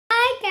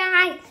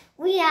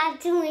we are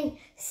doing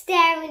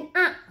staring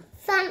at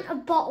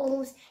Fanta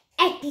bottles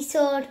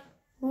episode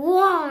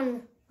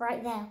 1.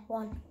 Right there,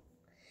 1.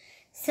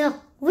 So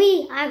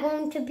we are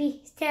going to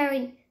be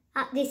staring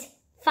at this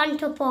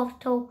Fanta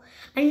bottle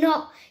and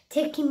not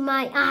taking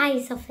my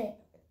eyes off it.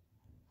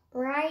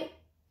 Right?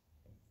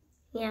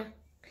 Yeah.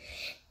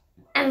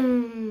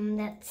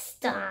 Let's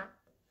start.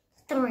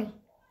 3, 2,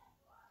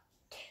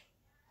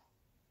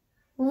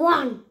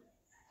 1.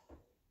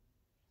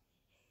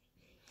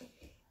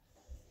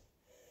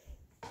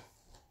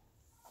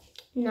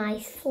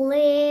 Nice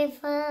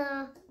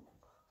flavour.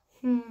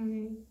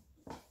 Is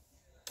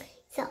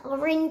there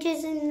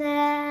oranges in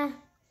there?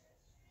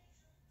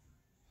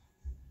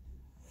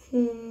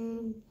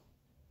 There's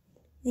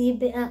a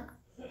bit of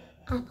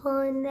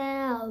apple in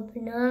there, or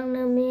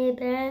banana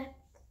maybe.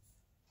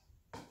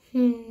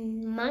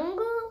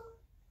 Mango?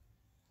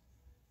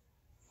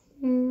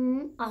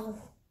 Oh,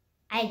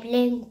 I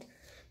blinked.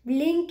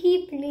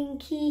 Blinky,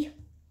 blinky.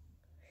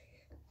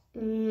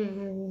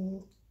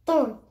 3,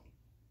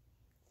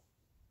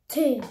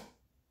 2,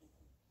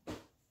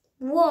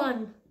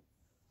 1,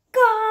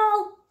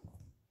 go!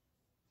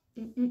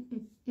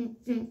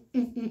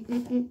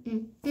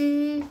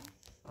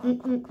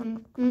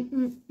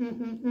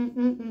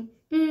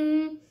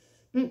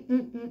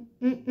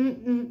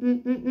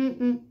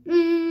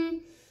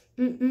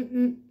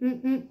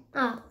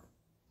 Ah,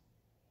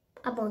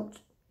 a bunch.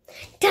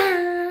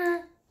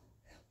 Ta!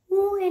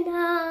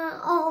 Winner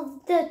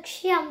of the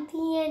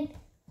champion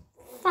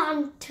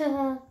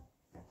Fanta.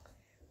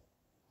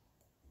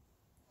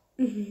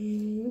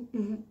 3,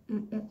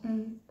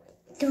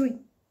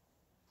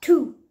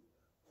 2,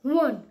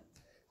 1,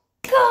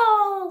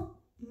 go!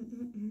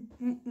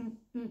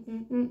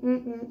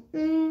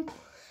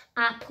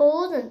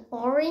 Apples and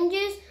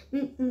oranges.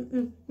 Is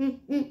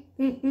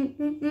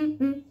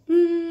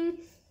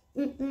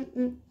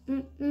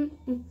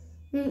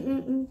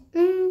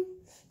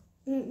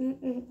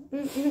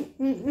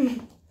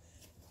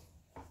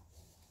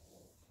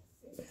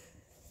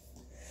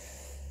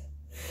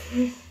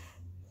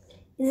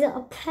it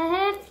a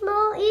pear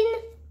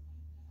floating?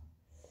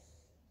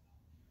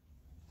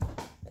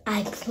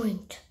 I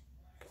point.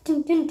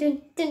 Dun, dun,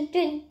 dun, dun,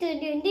 dun, dun,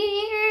 dun, dun.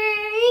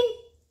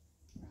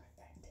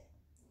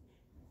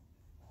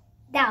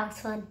 That was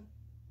fun.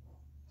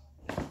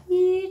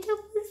 Yeah, that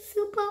was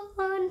super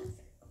fun.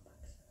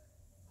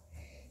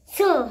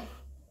 So,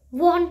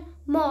 one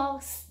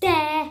more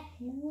stare,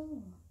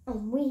 and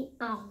we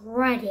are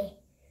ready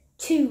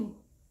to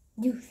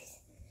do this.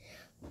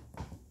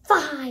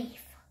 5,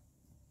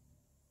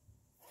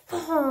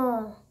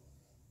 4,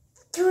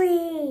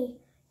 3,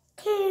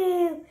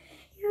 2,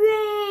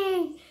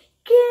 1,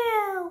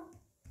 go!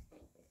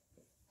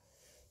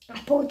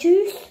 Apple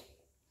juice,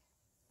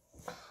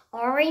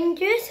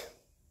 oranges,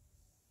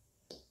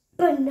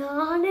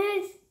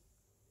 bananas,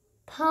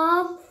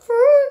 palm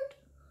fruit.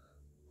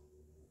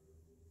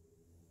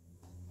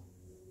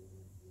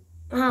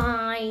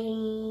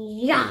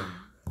 Yeah.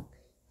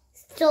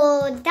 So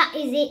that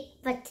is it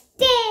for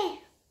today.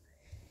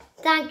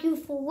 Thank you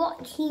for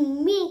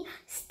watching me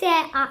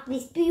stare at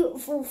this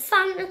beautiful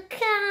Fanta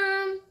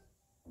can.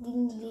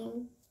 Ding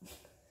ding.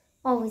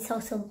 Oh, it's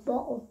also a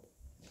bottle.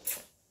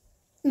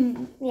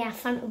 Yeah,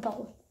 Fanta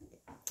bottle.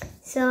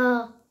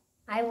 So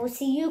I will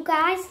see you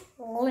guys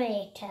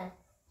later.